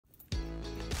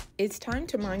It's time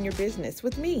to mind your business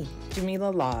with me,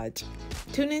 Jamillah Lodge.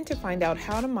 Tune in to find out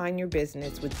how to mind your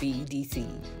business with BEDC,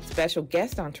 special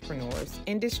guest entrepreneurs,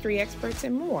 industry experts,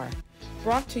 and more.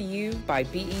 Brought to you by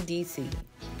BEDC.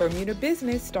 Bermuda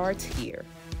business starts here.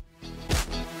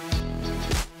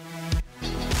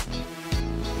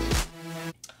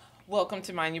 Welcome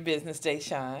to Mind Your Business,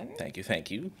 Deshun. Thank you, thank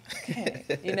you. Okay.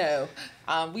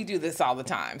 We do this all the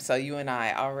time, so you and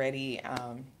I already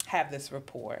have this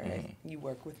rapport. Mm-hmm. You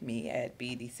work with me at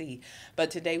BDC.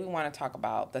 But today we want to talk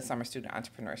about the Summer Student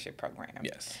Entrepreneurship Program.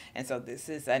 Yes. And so this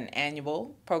is an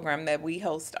annual program that we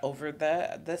host over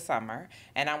the summer,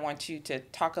 and I want you to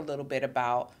talk a little bit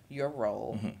about your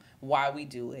role, mm-hmm. why we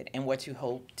do it, and what you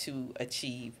hope to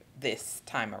achieve this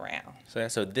time around.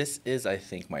 So this is, I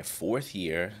think, my fourth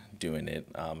year doing it.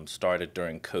 Started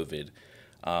during COVID.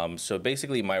 So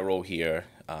basically my role here,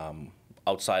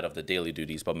 outside of the daily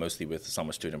duties, but mostly with the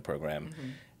summer student program, mm-hmm.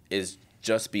 is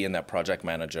just being that project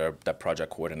manager, that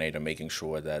project coordinator, making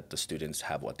sure that the students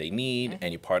have what they need, mm-hmm.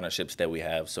 any partnerships that we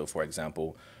have. So for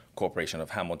example, Corporation of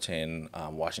Hamilton,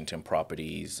 Washington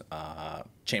Properties,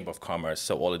 Chamber of Commerce,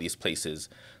 so all of these places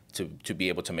to be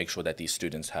able to make sure that these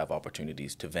students have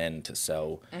opportunities to vend, to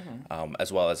sell, mm-hmm. Mm-hmm.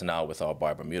 As well as now with our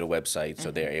Bermuda website, so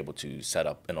mm-hmm. they're able to set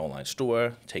up an online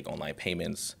store, take online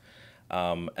payments,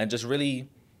 and just really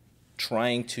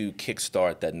trying to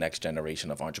kickstart that next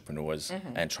generation of entrepreneurs,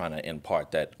 mm-hmm. and trying to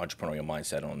impart that entrepreneurial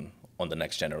mindset on the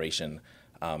next generation.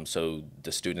 So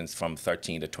the students from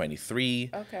 13 to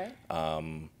 23. Okay.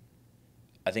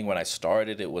 I think when I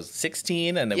started, it was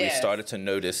 16, and then yes. we started to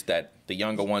notice that the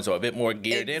younger ones are a bit more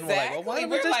geared in. We're like, well, why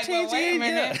don't we just change wait a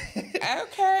minute. Yeah.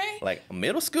 Okay. Like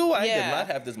middle school, I yeah. did not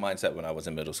have this mindset when I was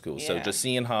in middle school. Yeah. So just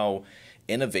seeing how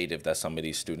innovative that some of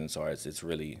these students are, it's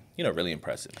really, really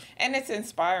impressive. And it's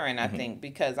inspiring, I mm-hmm. think,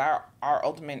 because our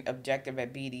ultimate objective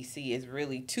at BDC is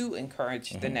really to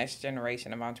encourage mm-hmm. the next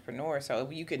generation of entrepreneurs. So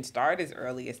if you can start as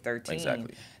early as 13,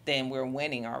 exactly. then we're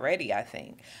winning already, I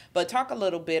think. But talk a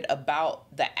little bit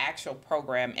about the actual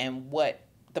program and what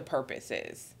the purpose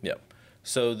is. Yep.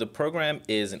 So the program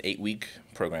is an 8-week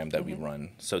program that mm-hmm. we run.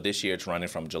 So this year it's running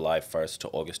from July 1st to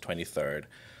August 23rd.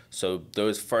 So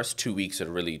those first 2 weeks are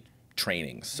really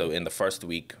trainings. So in the first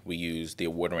week, we use the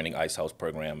award-winning Ice House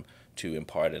program to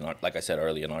impart, like I said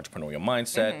earlier, an entrepreneurial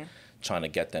mindset, mm-hmm. trying to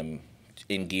get them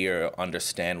in gear,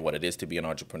 understand what it is to be an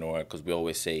entrepreneur, because we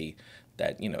always say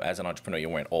that, as an entrepreneur, you're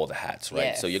wearing all the hats, right?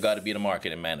 Yes. So you got to be the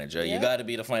marketing manager, yep. you got to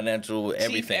be the financial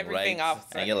everything, right?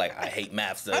 Officer. And you're like, I hate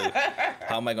math, so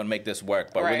how am I going to make this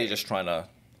work? But right. really just trying to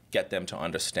get them to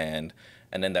understand.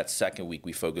 And then that second week,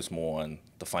 we focus more on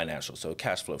the financial, so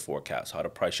cash flow forecast, how to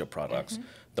price your products, mm-hmm.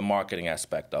 the marketing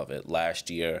aspect of it. Last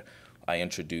year, I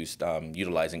introduced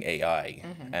utilizing AI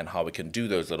mm-hmm. and how we can do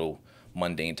those little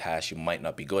mundane tasks you might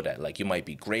not be good at. Like you might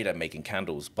be great at making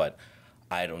candles, but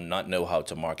I do not know how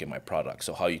to market my product.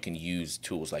 So how you can use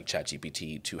tools like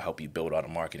ChatGPT to help you build out a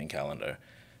marketing calendar.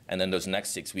 And then those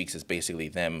next 6 weeks is basically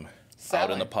them selling.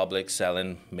 Out in the public,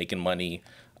 selling, making money.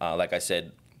 Like I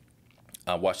said,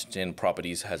 Washington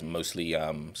Properties has mostly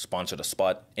sponsored a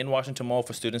spot in Washington Mall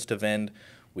for students to vend.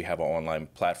 We have our online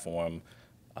platform.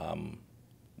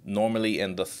 Normally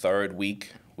in the third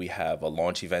week, we have a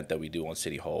launch event that we do on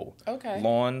City Hall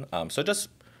lawn. So just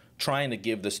trying to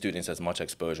give the students as much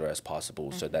exposure as possible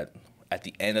mm-hmm. so that at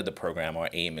the end of the program, our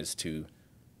aim is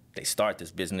they start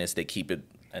this business, they keep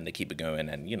it going,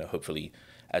 and hopefully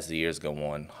as the years go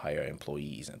on, hire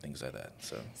employees and things like that.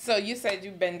 So you said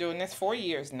you've been doing this 4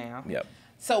 years now. Yep.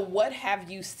 So what have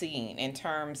you seen in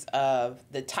terms of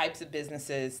the types of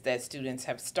businesses that students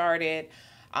have started,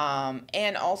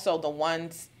 and also the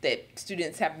ones that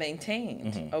students have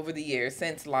maintained mm-hmm. over the years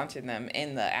since launching them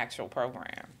in the actual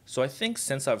program? So I think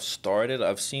since I've started,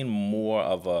 I've seen more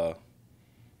of a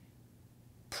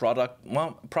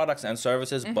products and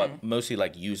services, mm-hmm. but mostly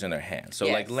like using their hands. So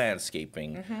yes. like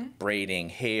landscaping, mm-hmm. braiding,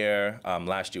 hair.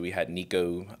 Last year we had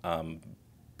Nico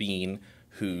Bean,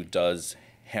 who does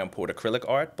hand-poured acrylic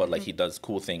art, but like mm-hmm. he does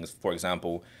cool things. For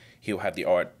example, he'll have the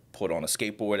art put on a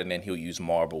skateboard, and then he'll use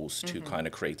marbles to mm-hmm. kind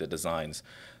of create the designs.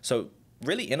 So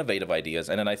really innovative ideas.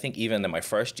 And then I think even in my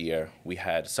first year, we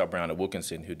had Sabrina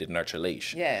Wilkinson, who did Nurture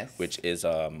Lace, yes. which is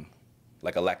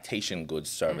like a lactation goods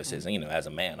services. Mm-hmm. And as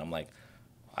a man, I'm like,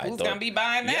 who's gonna be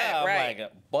buying that? Yeah, right.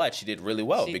 Like, but she did really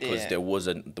well she because did. there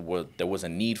was a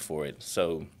need for it.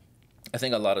 So I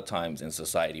think a lot of times in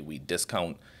society we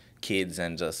discount kids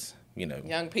and just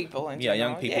young people in general.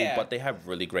 Young people, but they have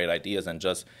really great ideas, and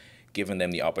just giving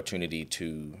them the opportunity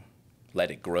to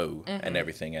let it grow mm-hmm. and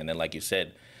everything. And then, like you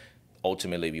said,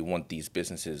 ultimately we want these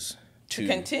businesses to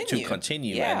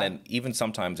continue. Yeah. And then even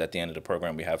sometimes at the end of the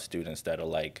program, we have students that are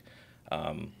like,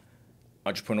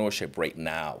 entrepreneurship right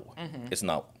now is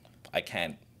not, I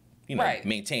can't, Right.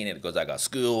 maintain it because I got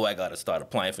school, I got to start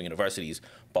applying for universities.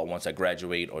 But once I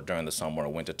graduate or during the summer or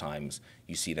winter times,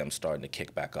 you see them starting to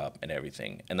kick back up and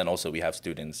everything. And then also we have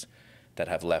students that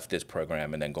have left this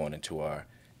program and then going into our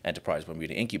Enterprise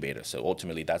Bermuda incubator. So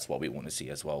ultimately, that's what we want to see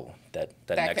as well. That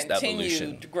next continued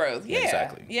evolution, growth. Yeah,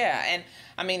 exactly. Yeah, and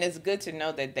I mean, it's good to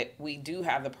know that we do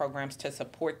have the programs to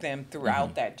support them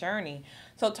throughout that journey.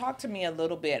 So talk to me a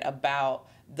little bit about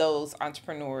those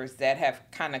entrepreneurs that have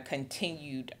kind of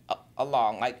continued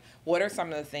along. Like, what are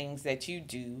some of the things that you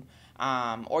do,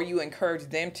 or you encourage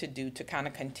them to do to kind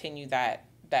of continue that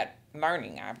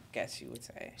learning, I guess you would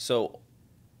say? So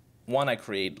one, I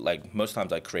create, like most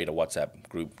times I create a WhatsApp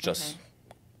group just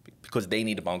because they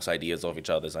need to bounce ideas off each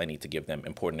other's. I need to give them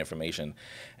important information.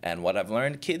 And what I've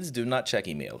learned, kids do not check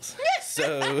emails.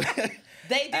 So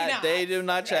They do not. They do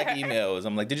not check emails.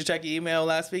 I'm like, did you check your email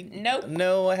last week? Nope.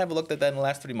 No, I haven't looked at that in the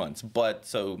last 3 months. But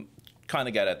so kind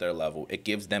of get at their level. It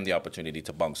gives them the opportunity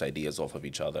to bounce ideas off of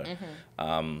each other.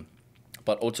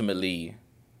 But ultimately,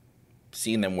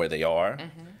 seeing them where they are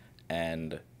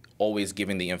and always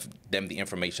giving them the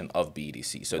information of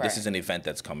BEDC. So this is an event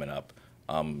that's coming up.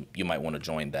 You might want to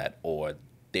join that. Or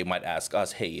they might ask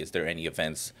us, hey, is there any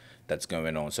events that's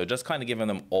going on? So just kind of giving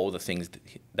them all the things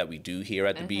that we do here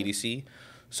at the BEDC.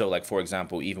 So like, for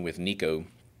example, even with Nico,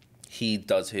 he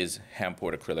does his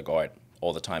hand-poured acrylic art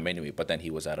all the time anyway, but then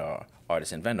he was at our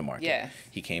artisan vendor market. Yeah.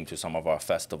 He came to some of our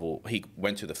festival. He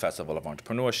went to the Festival of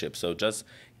Entrepreneurship. So just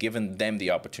giving them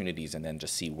the opportunities and then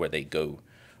just see where they go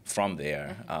from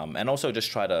there. And also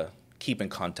just try to keep in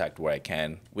contact where I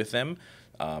can with them,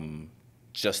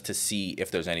 just to see if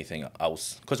there's anything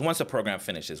else. Because once the program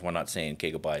finishes, we're not saying,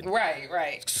 okay, goodbye.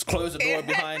 Right. Just close the door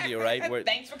behind you, right?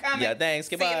 Thanks for coming. Yeah, thanks,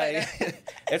 goodbye.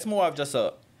 It's more of just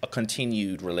a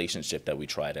continued relationship that we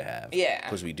try to have. Yeah.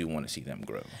 Because we do want to see them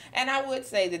grow. And I would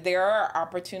say that there are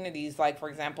opportunities, like, for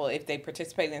example, if they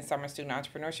participate in Summer Student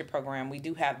Entrepreneurship Program, we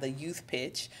do have the Youth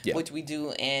Pitch, which we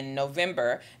do in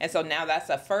November. And so now that's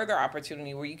a further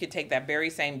opportunity where you could take that very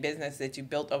same business that you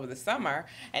built over the summer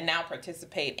and now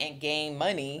participate and gain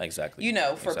money,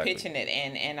 for pitching it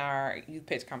in our Youth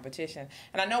Pitch competition.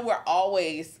 And I know we're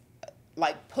always,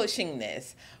 like, pushing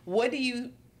this. What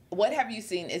have you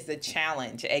seen is the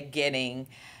challenge at getting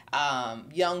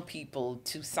young people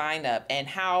to sign up, and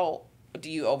how do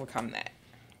you overcome that?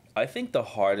 I think the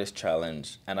hardest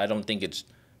challenge, and I don't think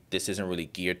this isn't really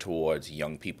geared towards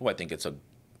young people. I think it's a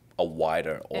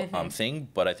wider thing,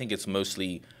 but I think it's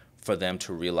mostly for them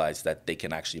to realize that they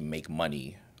can actually make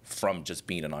money from just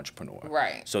being an entrepreneur.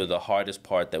 Right. So the hardest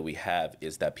part that we have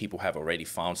is that people have already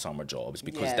found summer jobs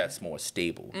because that's more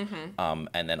stable.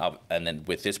 And then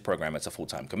with this program, it's a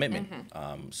full-time commitment.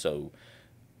 So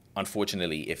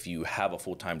unfortunately, if you have a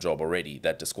full-time job already,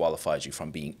 that disqualifies you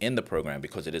from being in the program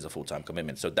because it is a full-time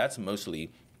commitment. So that's mostly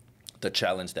the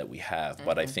challenge that we have.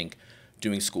 But I think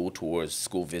doing school tours,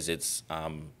 school visits,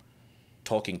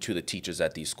 talking to the teachers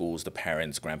at these schools, the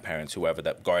parents, grandparents,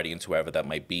 guardians, whoever that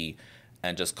might be,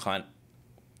 and just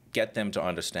get them to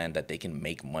understand that they can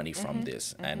make money from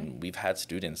this. And we've had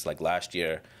students, like last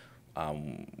year,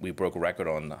 we broke a record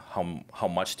on how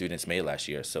much students made last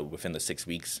year. So within the 6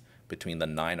 weeks, between the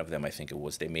 9 of them, I think it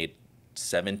was, they made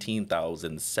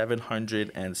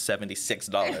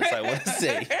 $17,776, I want to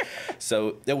say.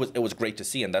 So it was great to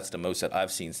see, and that's the most that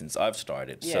I've seen since I've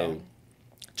started. Yeah. So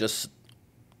just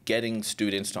getting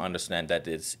students to understand that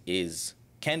this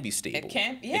can be stable.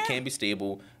 It can be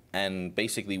stable. And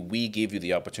basically, we give you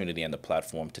the opportunity and the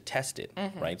platform to test it,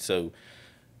 right? So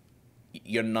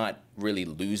you're not really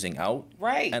losing out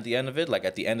at the end of it. Like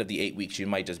at the end of the 8 weeks, you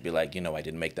might just be like, I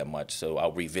didn't make that much, so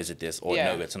I'll revisit this, or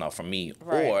no, it's not for me.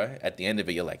 Right. Or at the end of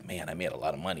it, you're like, man, I made a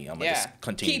lot of money. I'm going to just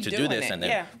continue to do this. And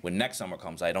then when next summer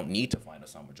comes, I don't need to find a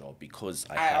summer job because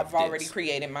I've already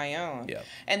created my own. Yeah.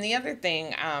 And the other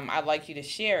thing I'd like you to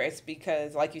share is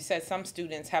because, like you said, some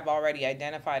students have already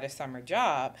identified a summer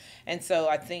job. And so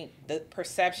I think the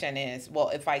perception is, well,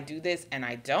 if I do this and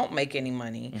I don't make any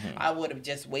money, I would have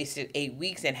just wasted 8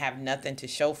 weeks and have nothing to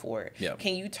show for it. Yep.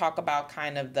 Can you talk about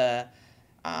kind of the,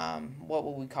 what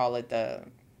would we call it, the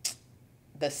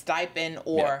stipend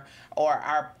or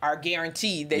our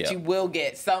guarantee that you will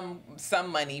get some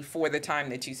money for the time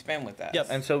that you spend with us? Yep.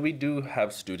 And so we do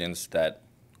have students that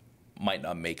might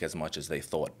not make as much as they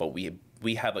thought, but we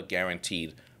have a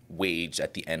guaranteed wage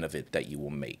at the end of it that you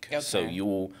will make. Okay. So you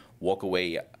will walk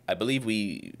away. I believe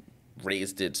we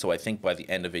raised it, so I think by the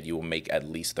end of it you will make at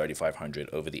least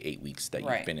 $3,500 over the 8 weeks that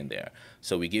you've been in there.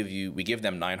 So we give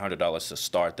them $900 to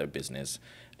start their business,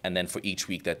 And then for each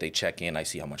week that they check in, I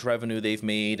see how much revenue they've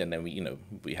made, and then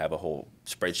we have a whole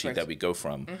spreadsheet that we go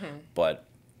from. But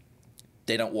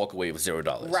they don't walk away with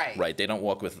 $0. Right. They don't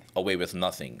walk away with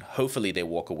nothing. Hopefully they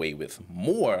walk away with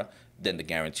more than the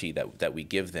guarantee that we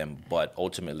give them. But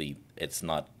ultimately, it's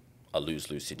not a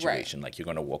lose-lose situation. Like, you're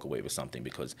going to walk away with something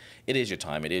because it is your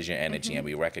time, it is your energy, and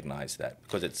we recognize that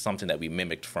because it's something that we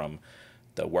mimicked from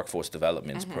the workforce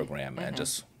development program, and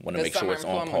just want to make sure it's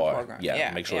on par.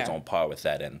 Make sure it's on par with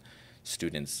that, and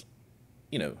students,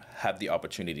 have the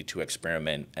opportunity to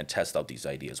experiment and test out these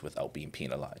ideas without being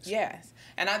penalized. Yes,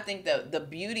 and I think the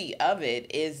beauty of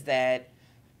it is that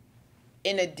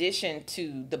in addition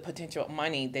to the potential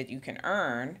money that you can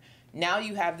earn, now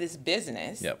you have this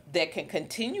business that can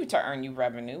continue to earn you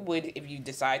revenue if you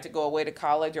decide to go away to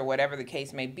college or whatever the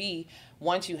case may be.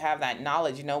 Once you have that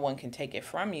knowledge, no one can take it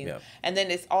from you. And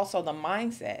then it's also the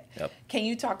mindset. Can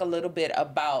you talk a little bit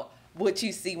about what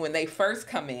you see when they first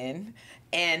come in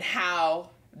and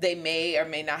how they may or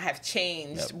may not have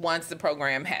changed once the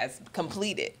program has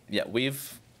completed?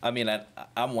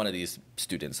 I'm one of these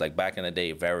students, like back in the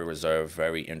day, very reserved,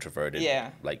 very introverted,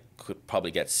 like could probably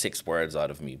get 6 words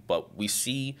out of me. But we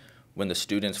see when the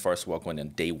students first walk in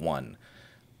day one,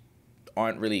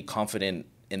 aren't really confident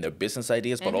in their business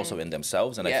ideas, but also in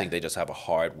themselves. And I think they just have a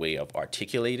hard way of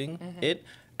articulating it.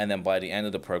 And then by the end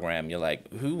of the program, you're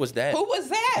like, who was that? Who was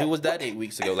that? Who was that 8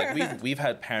 weeks ago? Like we've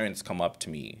had parents come up to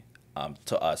me,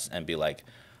 to us, and be like,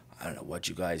 I don't know what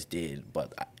you guys did,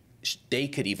 but they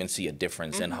could even see a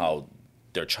difference in how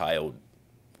their child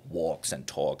walks and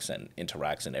talks and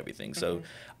interacts and everything. So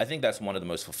I think that's one of the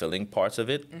most fulfilling parts of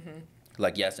it.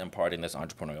 Like, yes, imparting this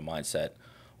entrepreneurial mindset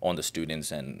on the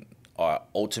students and our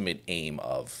ultimate aim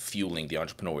of fueling the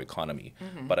entrepreneurial economy.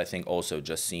 But I think also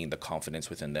just seeing the confidence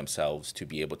within themselves to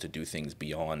be able to do things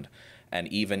beyond. And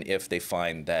even if they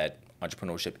find that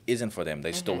entrepreneurship isn't for them,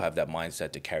 they still have that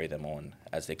mindset to carry them on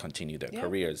as they continue their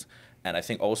careers. And I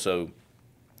think also,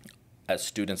 as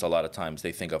students, a lot of times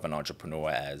they think of an entrepreneur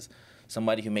as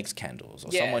somebody who makes candles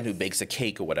or someone who bakes a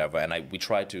cake or whatever. And we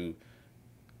try to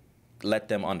let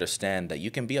them understand that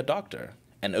you can be a doctor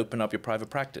and open up your private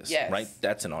practice, right?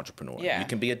 That's an entrepreneur. You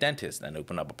can be a dentist and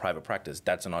open up a private practice.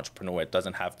 That's an entrepreneur. It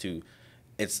doesn't have to,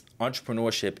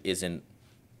 entrepreneurship isn't,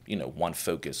 one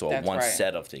focus or one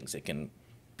set of things. It can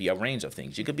be a range of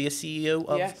things. You could be a CEO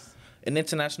of an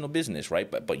international business, right?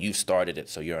 But you started it,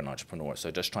 so you're an entrepreneur.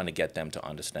 So just trying to get them to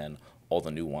understand all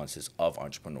the nuances of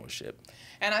entrepreneurship.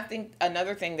 And I think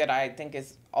another thing that I think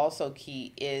is also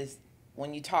key is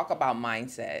when you talk about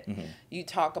mindset, you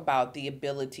talk about the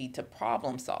ability to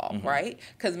problem solve, right?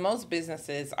 Because most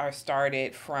businesses are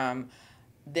started from,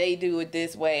 they do it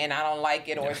this way and I don't like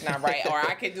it, or it's not right, or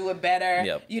I could do it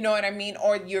better. You know what I mean?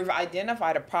 Or you've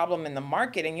identified a problem in the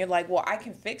market and you're like, well, I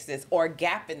can fix this, or a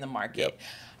gap in the market.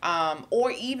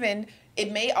 Or even it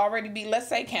may already be, let's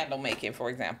say candle making, for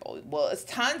example. Well, it's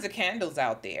tons of candles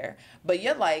out there, but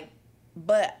you're like,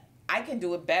 but I can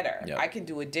do it better. I can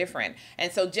do it different.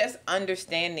 And so just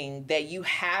understanding that you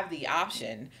have the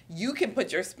option, you can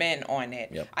put your spin on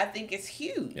it, I think is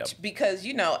huge. Because,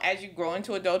 as you grow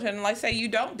into adulthood, and let's say you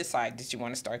don't decide that you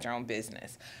want to start your own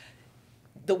business,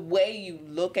 the way you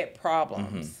look at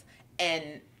problems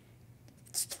and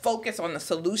focus on the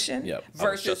solution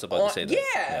versus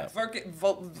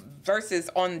versus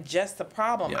on just the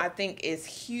problem, I think is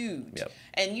huge.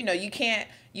 And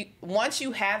once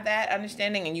you have that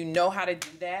understanding and you know how to do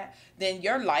that, then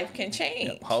your life can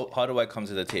change. How do I come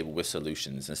to the table with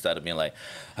solutions instead of being like,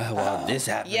 oh, well, this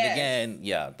happened again?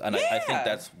 And I think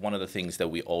that's one of the things that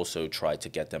we also try to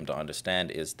get them to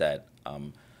understand is that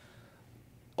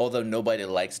although nobody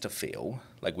likes to fail,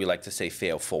 like we like to say,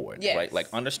 fail forward, right? Like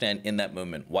understand in that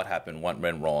moment what happened, what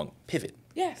went wrong, pivot.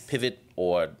 Pivot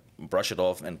or brush it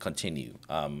off and continue.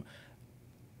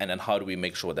 And then how do we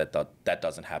make sure that that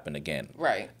doesn't happen again?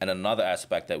 And another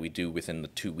aspect that we do within the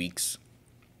 2 weeks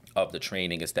of the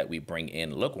training is that we bring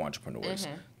in local entrepreneurs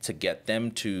to get them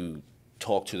to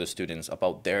talk to the students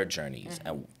about their journeys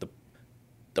and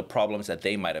the problems that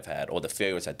they might have had or the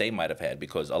failures that they might have had,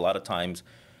 because a lot of times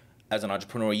as an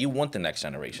entrepreneur, you want the next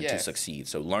generation to succeed.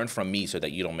 So learn from me so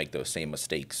that you don't make those same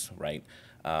mistakes, right?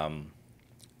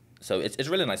 So it's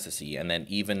really nice to see. And then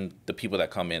even the people that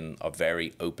come in are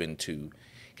very open to,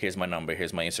 here's my number,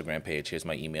 here's my Instagram page, here's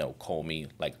my email, call me.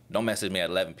 Like, don't message me at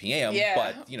 11 p.m.,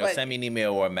 but send me an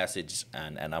email or a message,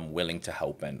 and I'm willing to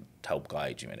help and help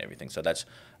guide you and everything. So that's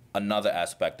another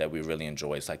aspect that we really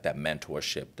enjoy. It's like that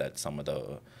mentorship that some of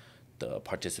the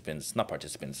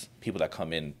people that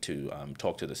come in to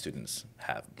talk to the students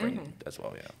bring as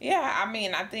well. I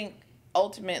mean, I think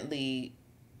ultimately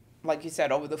like you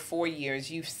said, over the 4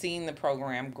 years, you've seen the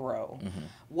program grow.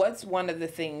 What's one of the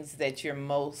things that you're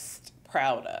most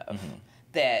proud of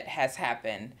that has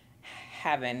happened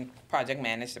having project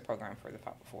managed the program for the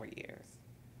 4 years?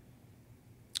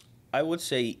 I would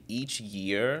say each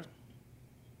year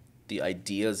the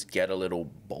ideas get a little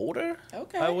bolder,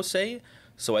 Okay. I would say.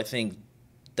 So I think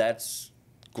that's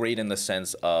great in the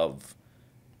sense of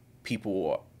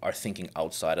people are thinking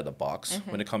outside of the box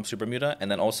when it comes to Bermuda.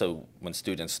 And then also when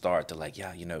students start, they're like,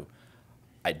 yeah,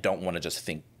 I don't want to just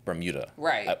think Bermuda.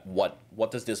 Right.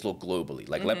 What does this look globally?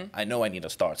 Like, I know I need to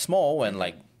start small and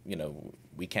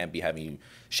we can't be having you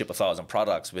ship 1,000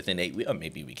 products within 8 weeks. Or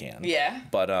maybe we can. Yeah.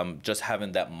 But just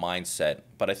having that mindset.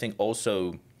 But I think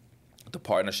also the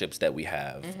partnerships that we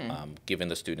have, giving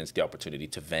the students the opportunity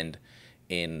to vend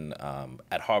in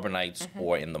at Harbor Nights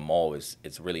or in the mall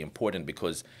is really important,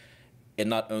 because it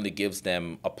not only gives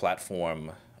them a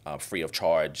platform free of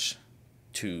charge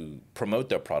to promote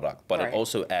their product, but it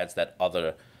also adds that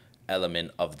other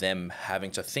element of them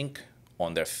having to think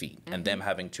on their feet and them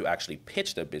having to actually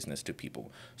pitch their business to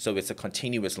people. So it's a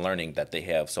continuous learning that they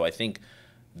have. So I think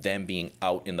them being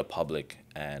out in the public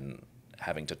and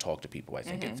having to talk to people, I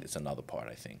think it's another part,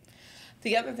 I think.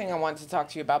 The other thing I wanted to talk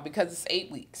to you about, because it's 8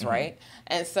 weeks, right?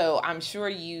 And so I'm sure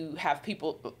you have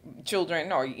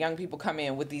children or young people come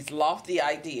in with these lofty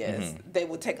ideas. They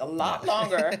will take a lot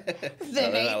longer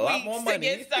than 8 weeks to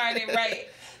get started, right?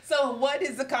 So what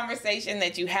is the conversation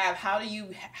that you have? How do you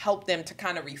help them to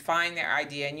kind of refine their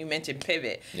idea? And you mentioned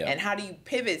pivot. And how do you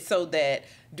pivot so that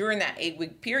during that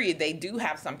 8-week period, they do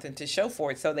have something to show for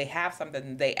it, so they have something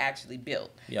that they actually built?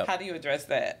 How do you address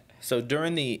that? So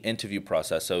during the interview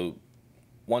process,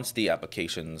 once the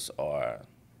applications are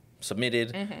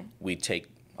submitted, we take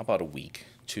about a week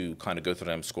to kind of go through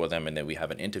them, score them, and then we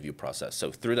have an interview process.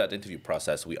 So through that interview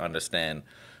process, we understand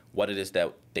what it is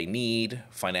that they need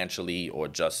financially or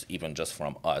just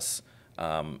from us,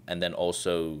 and then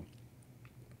also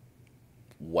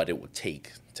what it would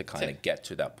take to kind of get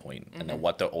to that point, and then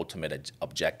what their ultimate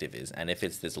objective is. And if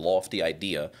it's this lofty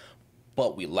idea,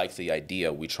 but we like the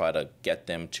idea, we try to get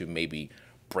them to maybe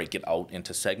break it out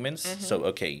into segments. So,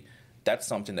 okay, that's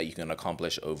something that you can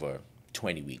accomplish over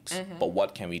 20 weeks. But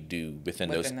what can we do within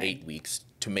those 8 weeks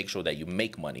to make sure that you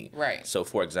make money? Right. So,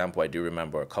 for example, I do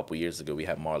remember a couple years ago, we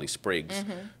had Marley Spriggs,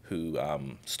 who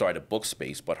started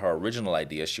Bookspace, but her original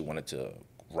idea, she wanted to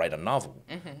write a novel,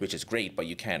 which is great, but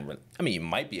you can't, you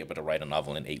might be able to write a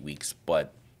novel in 8 weeks,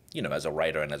 but, as a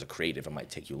writer and as a creative, it might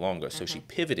take you longer. So she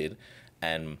pivoted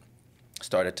and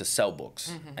started to sell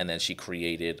books. And then she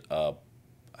created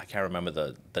I can't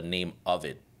remember the name of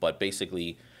it, but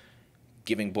basically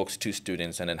giving books to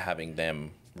students and then having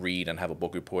them read and have a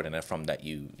book report, and then from that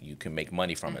you can make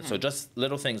money from it. So just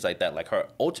little things like that. Like her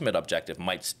ultimate objective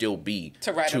might still be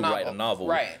to write a novel.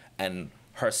 Right. And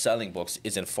her selling books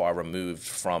isn't far removed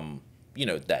from,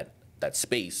 that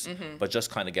space, but just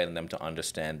kind of getting them to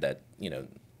understand that,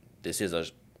 this is a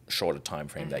shorter time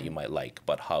frame that you might like,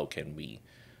 but how can we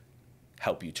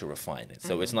help you to refine it?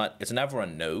 So it's never a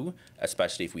no,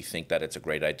 especially if we think that it's a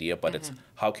great idea, but it's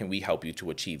how can we help you to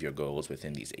achieve your goals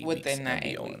within these 8 weeks? Within that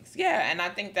 8 weeks. Yeah, and I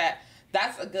think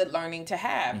that's a good learning to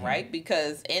have, right?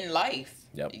 Because in life,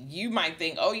 you might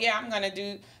think, oh yeah, I'm going to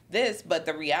do this, but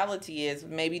the reality is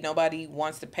maybe nobody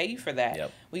wants to pay you for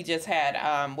that. We just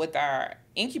had, with our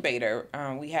incubator,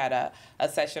 we had a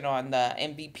session on the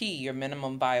MVP, your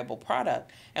minimum viable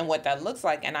product, and what that looks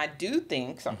like. And I do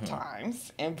think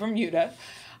sometimes in Bermuda,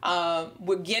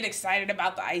 we get excited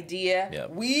about the idea.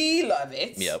 We love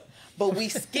it. But we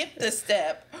skip the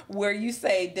step where you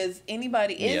say, is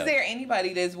there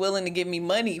anybody that's willing to give me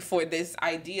money for this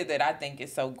idea that I think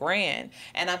is so grand?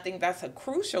 And I think that's a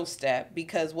crucial step,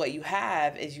 because what you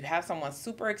have is you have someone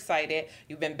super excited.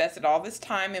 You've invested all this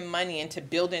time and money into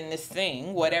building this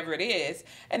thing, whatever it is,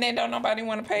 and then don't nobody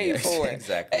want to pay you for it.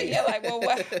 Exactly. And you're like, well,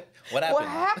 what happened? What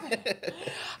happened?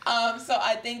 So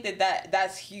I think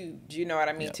that's huge. You know what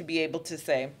I mean? To be able to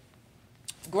say,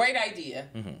 great idea,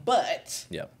 but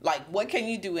like, what can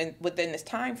you do within this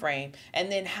time frame?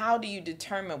 And then how do you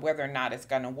determine whether or not it's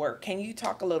going to work? Can you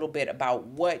talk a little bit about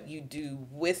what you do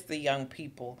with the young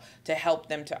people to help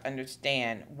them to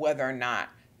understand whether or not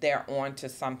they're on to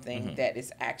something that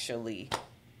is actually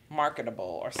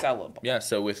marketable or sellable? Yeah,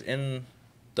 so within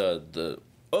the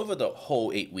over the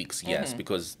whole 8 weeks, yes,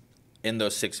 because in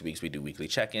those 6 weeks, we do weekly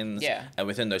check-ins. And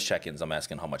within those check-ins, I'm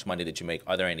asking how much money did you make?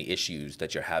 Are there any issues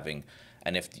that you're having?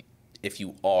 And if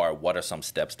you are, what are some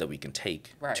steps that we can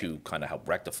take to kind of help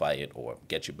rectify it or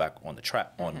get you back on the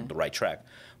track, on the right track?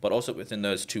 But also within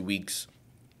those 2 weeks,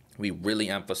 we really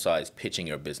emphasize pitching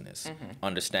your business,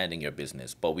 understanding your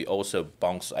business, but we also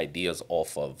bounce ideas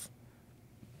off of,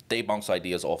 they bounce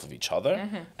ideas off of each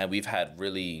other. And we've had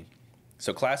really,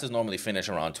 so classes normally finish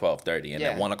around 12:30, and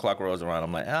then 1 o'clock rolls around,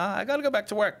 I'm like, I gotta go back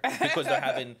to work, because they're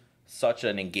having such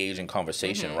an engaging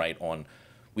conversation, right, on,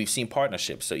 we've seen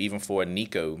partnerships. So even for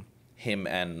Nico, him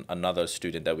and another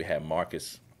student that we had,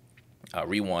 Marcus,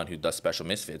 Rewan, who does Special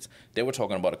Misfits, they were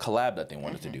talking about a collab that they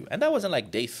wanted to do. And that wasn't like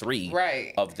day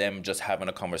 3 of them just having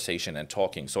a conversation and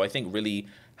talking. So I think really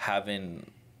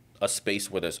having a space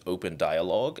where there's open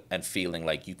dialogue and feeling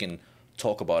like you can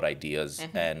talk about ideas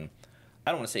and,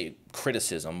 I don't want to say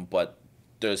criticism, but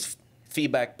there's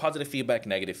feedback, positive feedback,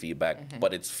 negative feedback,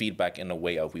 but it's feedback in a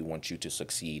way of we want you to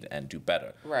succeed and do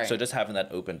better. So just having that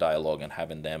open dialogue and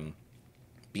having them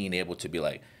being able to be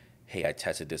like, hey, I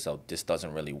tested this out, this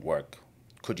doesn't really work.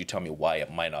 Could you tell me why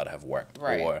it might not have worked?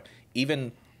 Or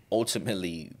even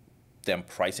ultimately them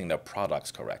pricing their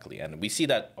products correctly. And we see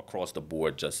that across the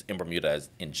board, just in Bermuda as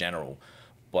in general.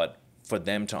 But for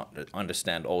them to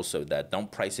understand also that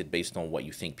don't price it based on what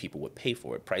you think people would pay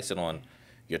for it. Price it on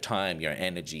your time, your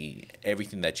energy,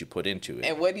 everything that you put into it.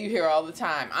 And what do you hear all the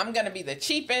time? I'm going to be the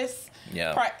cheapest.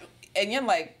 And you're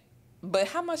like, but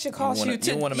how much it costs you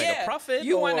to... You want to make a profit?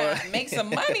 You want to make some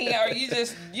money, or you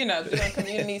just, doing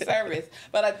community service.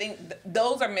 But I think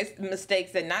those are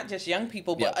mistakes that not just young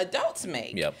people, but adults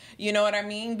make. You know what I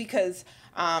mean? Because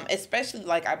especially,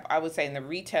 like I would say in the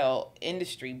retail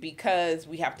industry, because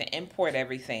we have to import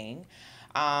everything.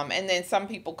 And then some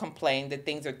people complain that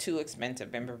things are too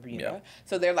expensive in Bermuda.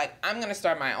 So they're like, I'm going to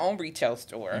start my own retail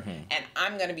store, and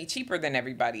I'm going to be cheaper than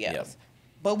everybody else.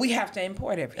 But we have to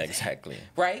import everything.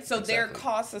 Right? So there are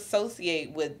costs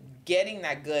associated with getting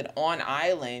that good on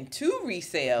island to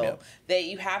resale that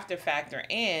you have to factor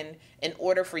in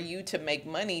order for you to make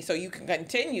money so you can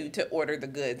continue to order the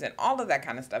goods and all of that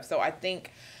kind of stuff. So I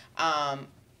think,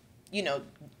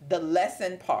 the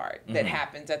lesson part that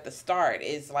happens at the start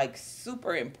is like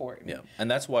super important.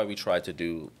 And that's why we try to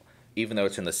do, even though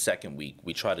it's in the second week,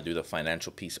 we try to do the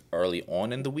financial piece early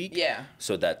on in the week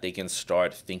so that they can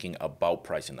start thinking about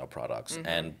pricing their products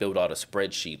and build out a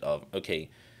spreadsheet of, okay,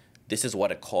 this is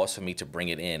what it costs for me to bring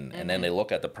it in. And then they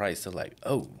look at the price, they're like,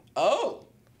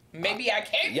 maybe I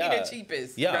can't be the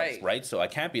cheapest. Right? So I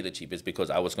can't be the cheapest because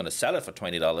I was going to sell it for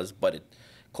 $20, but it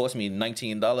cost me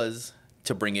 $19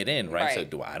 to bring it in, right?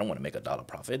 So I don't want to make $1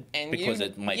 profit because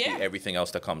it might be everything else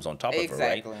that comes on top of it,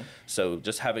 right? So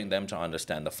just having them to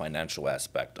understand the financial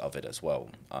aspect of it as well,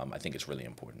 I think it's really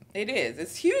important. It is.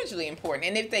 It's hugely important.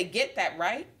 And if they get that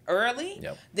right early,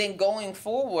 then going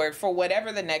forward for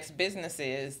whatever the next business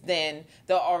is, then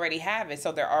they'll already have it.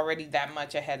 So they're already that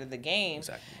much ahead of the game.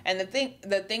 And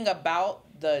the thing about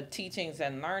the teachings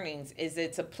and learnings is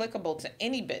it's applicable to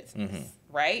any business,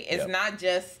 right? It's not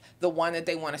just the one that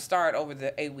they want to start over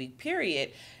the 8-week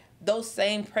period. Those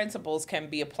same principles can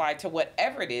be applied to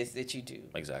whatever it is that you do.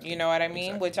 You know what I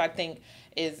mean? Which I think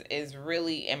is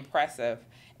really impressive.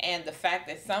 And the fact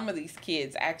that some of these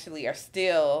kids actually are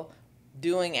still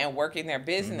doing and working their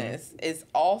business is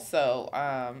also,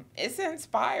 it's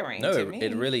inspiring to me.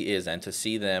 It really is. And to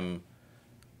see them,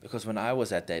 because when I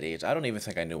was at that age, I don't even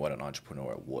think I knew what an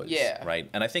entrepreneur was. Right?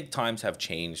 And I think times have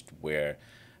changed where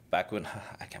back when,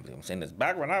 I can't believe I'm saying this,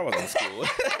 back when I was in school.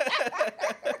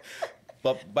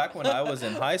 But back when I was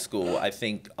in high school, I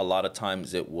think a lot of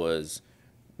times it was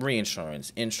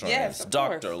reinsurance, insurance,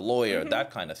 doctor, lawyer,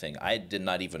 that kind of thing. I did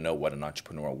not even know what an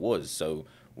entrepreneur was. So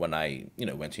when I,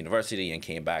 went to university and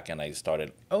came back and I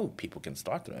started, people can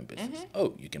start their own business.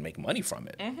 You can make money from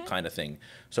it, kind of thing.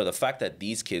 So the fact that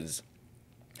these kids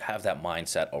have that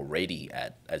mindset already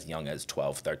at as young as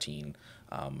 12, 13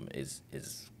 is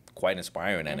quite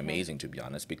inspiring and amazing, to be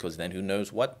honest, because then who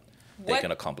knows what they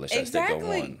can accomplish as they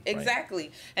go on.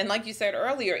 Exactly. And like you said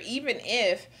earlier, even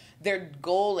if their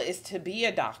goal is to be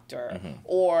a doctor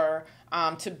or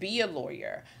to be a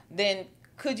lawyer, then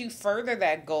could you further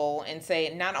that goal and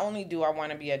say, not only do I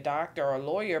want to be a doctor or a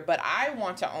lawyer, but I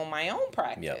want to own my own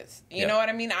practice. You know what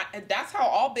I mean? That's how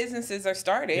all businesses are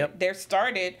started. They're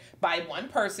started by one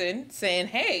person saying,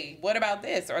 hey, what about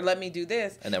this? Or let me do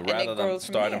this. And then rather than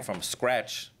starting from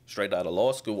scratch, straight out of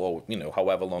law school or,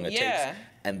 however long it takes,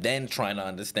 and then trying to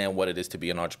understand what it is to be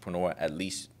an entrepreneur, at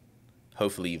least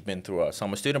hopefully you've been through our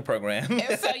summer student program.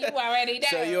 So you already know.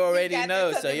 So you already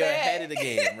know. So you're ahead of the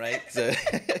game, right? So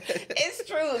it's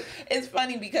true. It's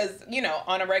funny because,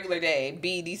 on a regular day,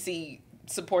 BDC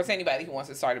supports anybody who wants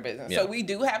to start a business. Yep. So we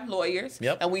do have lawyers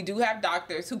and we do have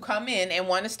doctors who come in and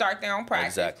want to start their own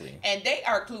practice. Exactly. And they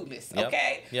are clueless,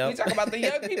 okay? Yep. We talk about the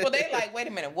young people, they like, wait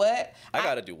a minute, what? I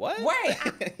got to do what?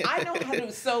 Right. I know how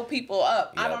to sew people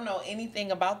up. I don't know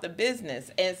anything about the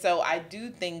business. And so I do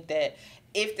think that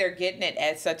if they're getting it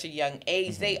at such a young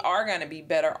age, they are going to be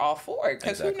better off for it,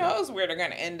 because who knows where they're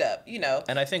going to end up, you know?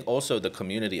 And I think also the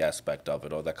community aspect of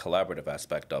it, or the collaborative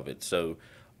aspect of it. So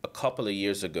a couple of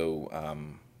years ago,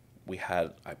 we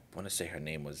had, I want to say her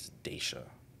name was Daisha.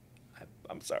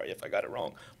 I'm sorry if I got it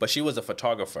wrong, but she was a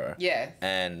photographer. Yeah.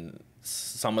 And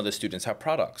some of the students have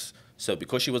products. So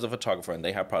because she was a photographer and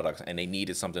they have products and they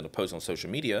needed something to post on social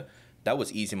media, that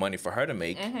was easy money for her to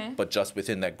make, but just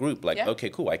within that group, like, okay,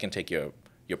 cool, I can take your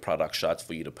product shots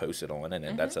for you to post it on,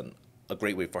 and that's a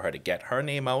great way for her to get her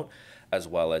name out, as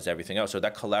well as everything else. So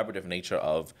that collaborative nature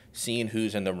of seeing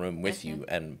who's in the room with you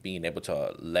and being able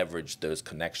to leverage those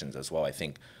connections as well, I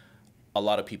think a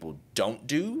lot of people don't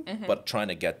do, but trying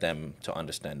to get them to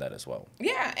understand that as well.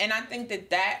 Yeah, and I think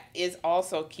that is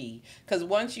also key, because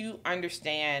once you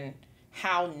understand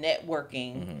how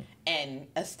networking and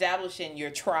establishing your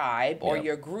tribe or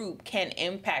your group can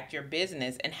impact your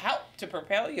business and help to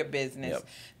propel your business,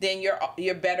 then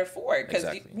you're better for it. Because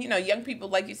you know, young people,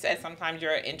 like you said, sometimes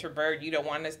you're an introvert. You don't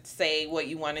want to say what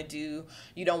you want to do.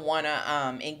 You don't want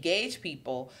to engage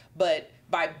people. But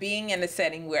by being in a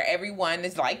setting where everyone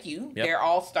is like you, they're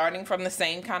all starting from the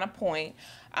same kind of point,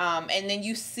 and then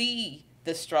you see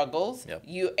the struggles,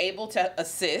 you're able to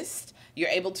assist, you're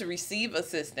able to receive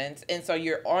assistance, and so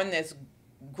you're on this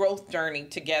growth journey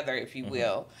together, if you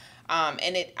will.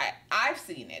 And I've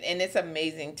seen it, and it's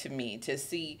amazing to me to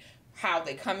see how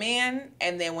they come in,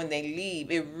 and then when they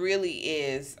leave, it really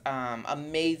is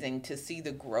amazing to see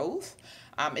the growth.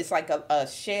 It's like a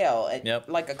shell,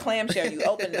 like a clamshell. You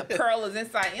open, the pearl is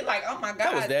inside. You're like, oh my God.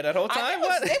 That was there that whole time?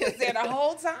 It was there the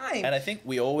whole time. And I think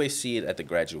we always see it at the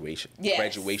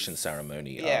graduation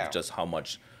ceremony of just how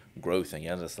much growth, and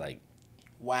you're just like,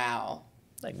 wow.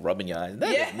 Like rubbing your eyes. No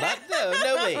way.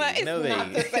 No way.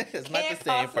 It's not the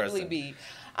same person. Be.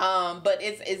 But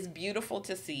it's beautiful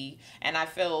to see, and I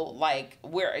feel like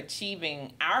we're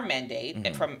achieving our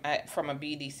mandate from a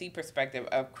BDC perspective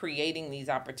of creating these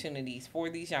opportunities for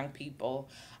these young people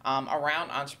around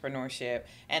entrepreneurship,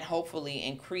 and hopefully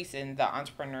increasing the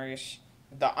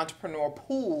entrepreneur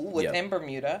pool within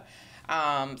Bermuda.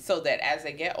 So that as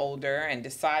they get older and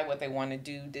decide what they want to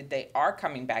do, that they are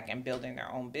coming back and building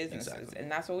their own businesses. And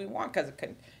that's what we want, because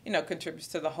it contributes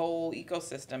to the whole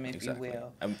ecosystem, if you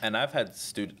will. And I've had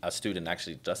a student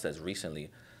actually just as recently,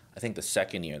 I think the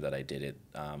second year that I did it,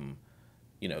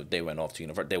 they went off to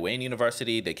university. They were in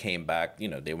university, they came back,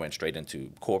 they went straight into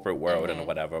corporate world and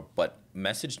whatever, but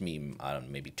messaged me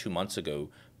maybe 2 months ago.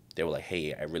 They were like,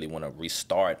 hey, I really want to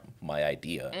restart my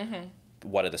idea.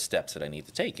 What are the steps that I need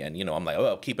to take? And, I'm like,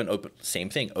 I'll keep an open,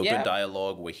 same thing, open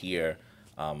dialogue. We're here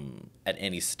at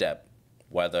any step,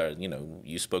 whether,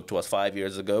 you spoke to us 5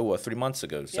 years ago or 3 months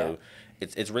ago. So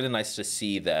it's really nice to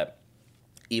see that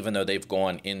even though they've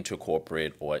gone into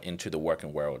corporate or into the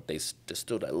working world, there's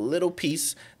still that little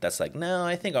piece that's like, no,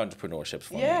 I think entrepreneurship's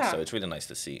for me. So it's really nice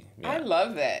to see. I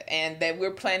love that. And that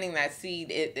we're planting that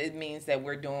seed, it means that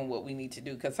we're doing what we need to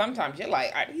do. Because sometimes you're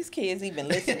like, are these kids even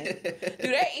listening? Do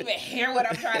they even hear what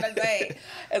I'm trying to say?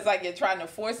 It's like you're trying to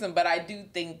force them. But I do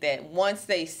think that once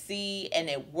they see and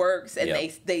it works and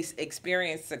they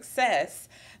experience success,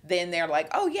 then they're like,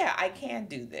 oh, yeah, I can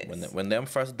do this. When them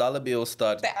first dollar bills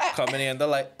start coming in, they're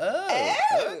like,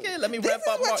 okay, let me wrap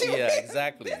up more. Yeah,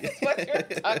 exactly. This is what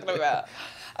you're talking about.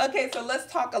 Okay, so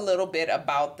let's talk a little bit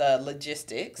about the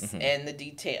logistics and the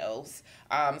details,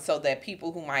 so that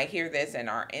people who might hear this and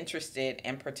are interested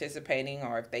in participating,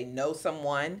 or if they know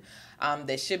someone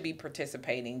that should be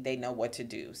participating, they know what to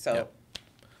do.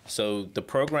 So the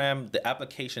program, the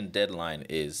application deadline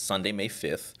is Sunday, May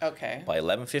 5th. Okay. By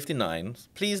 11:59.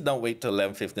 Please don't wait till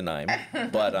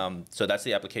 11:59. But so that's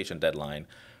the application deadline.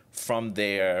 From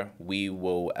there, we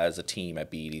will, as a team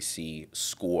at BEDC,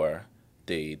 score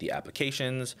the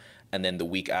applications, and then the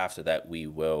week after that, we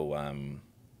will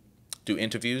do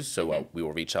interviews. So we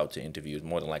will reach out to interviews,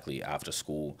 more than likely after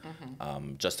school,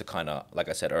 just to kind of, like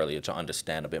I said earlier, to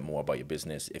understand a bit more about your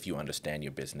business, if you understand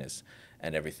your business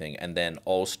and everything. And then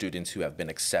all students who have been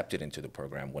accepted into the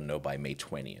program will know by May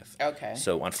 20th. Okay.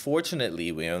 So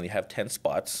unfortunately, we only have 10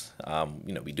 spots.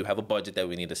 We do have a budget that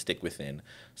we need to stick within.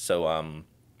 So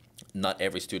not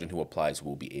every student who applies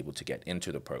will be able to get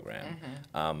into the program.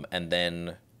 And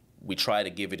then we try to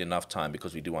give it enough time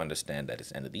because we do understand that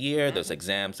it's end of the year, there's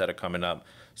exams that are coming up.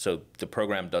 So the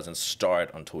program doesn't start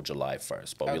until July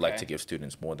 1st, but we like to give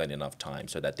students more than enough time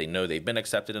so that they know they've been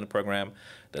accepted in the program.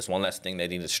 There's one less thing they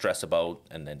need to stress about,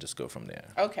 and then just go from there.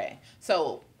 Okay.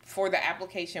 So for the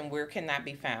application, where can that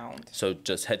be found? So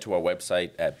just head to our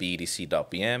website at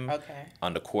bedc.bm. Okay.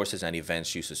 Under courses and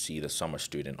events, you should see the Summer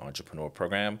Student Entrepreneur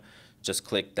Program. Just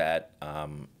click that,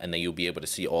 and then you'll be able to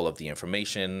see all of the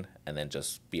information and then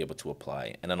just be able to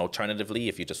apply. And then alternatively,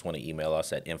 if you just want to email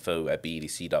us at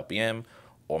info@bedc.bm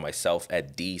or myself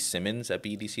at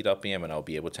dsimmons@bedc.bm, and I'll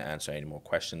be able to answer any more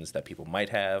questions that people might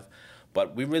have.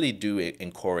 But we really do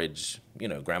encourage,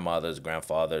 grandmothers,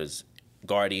 grandfathers,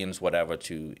 guardians, whatever,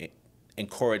 to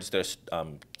encourage their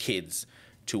kids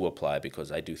to apply,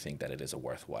 because I do think that it is a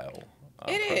worthwhile program.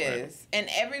 Is. And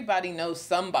everybody knows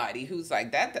somebody who's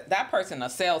like, that person will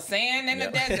sell sand in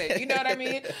the desert. You know what I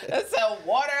mean? They'll sell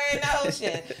water in the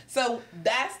ocean. So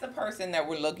that's the person that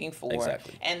we're looking for.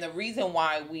 Exactly. And the reason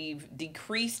why we've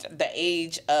decreased the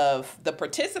age of the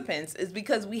participants is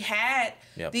because we had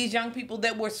these young people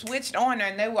that were switched on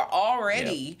and they were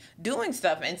already doing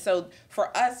stuff. And so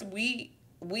for us, we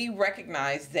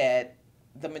recognize that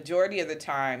the majority of the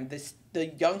time, the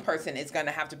young person is going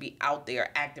to have to be out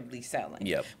there actively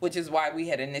selling, which is why we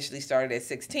had initially started at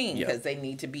 16, because they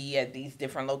need to be at these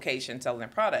different locations selling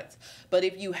products. But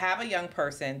if you have a young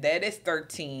person that is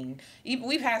 13, even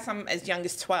we've had some as young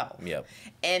as 12,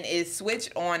 and is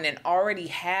switched on and already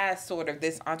has sort of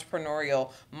this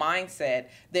entrepreneurial mindset,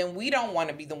 then we don't want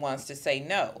to be the ones to say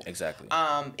no. Exactly.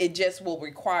 It just will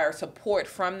require support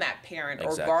from that parent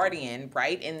or guardian,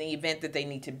 right? In the event that they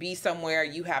need to be somewhere,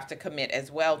 you have to commit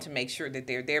as well to make sure that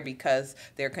they're there, because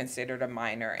they're considered a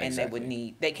minor and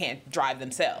they can't drive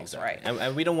themselves, right?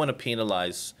 And we don't want to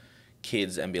penalize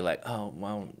kids and be like, oh,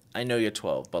 well, I know you're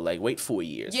 12, but like wait 4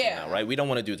 years from now, right? We don't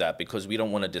want to do that, because we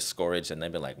don't want to discourage and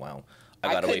then be like, well,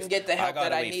 I gotta wait. Get the help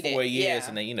that I needed. 4 years,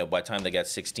 and then by the time they get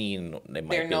 16,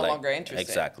 they're no longer interested.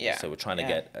 Exactly. So we're trying to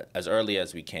get as early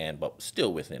as we can, but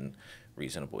still within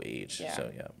reasonable age.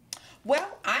 So Well,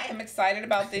 I am excited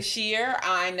about this year.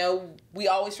 I know we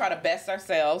always try to best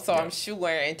ourselves, so I'm sure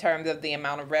in terms of the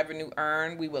amount of revenue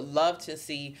earned, we would love to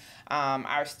see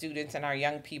our students and our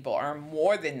young people earn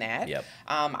more than that.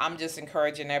 I'm just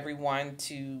encouraging everyone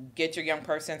to get your young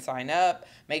person, sign up,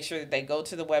 make sure that they go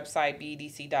to the website,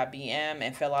 bedc.bm,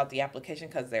 and fill out the application,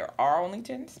 because there are only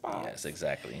 10 spots. Yes,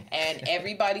 exactly. And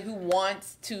everybody who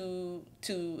wants to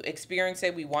experience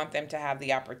it, we want them to have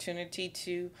the opportunity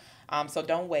to. So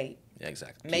don't wait. Yeah,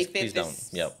 exactly. May 5th please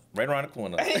don't. Right around the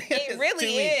corner. It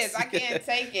really is. I can't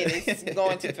take it. It's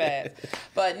going too fast.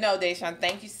 But no, Deshun,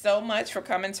 thank you so much for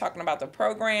coming, talking about the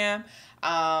program.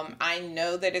 I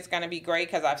know that it's going to be great,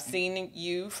 because I've seen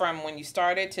you from when you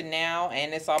started to now,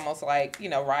 and it's almost like,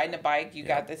 riding a bike. You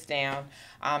got this down.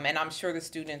 And I'm sure the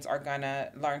students are going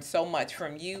to learn so much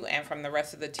from you and from the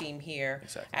rest of the team here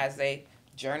as they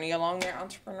journey along their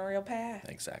entrepreneurial path.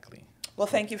 Exactly. Well,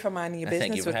 thank you for minding your business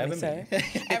thank you for having me, sir.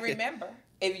 And remember,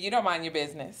 if you don't mind your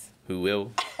business, who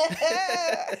will?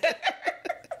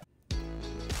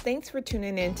 Thanks for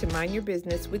tuning in to Mind Your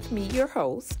Business with me, your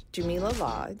host, Jamillah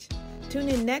Lodge. Tune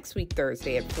in next week,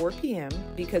 Thursday at 4 p.m.,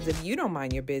 because if you don't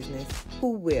mind your business,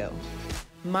 who will?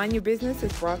 Mind Your Business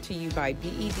is brought to you by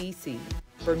BEDC.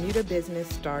 Bermuda Business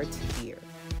starts here.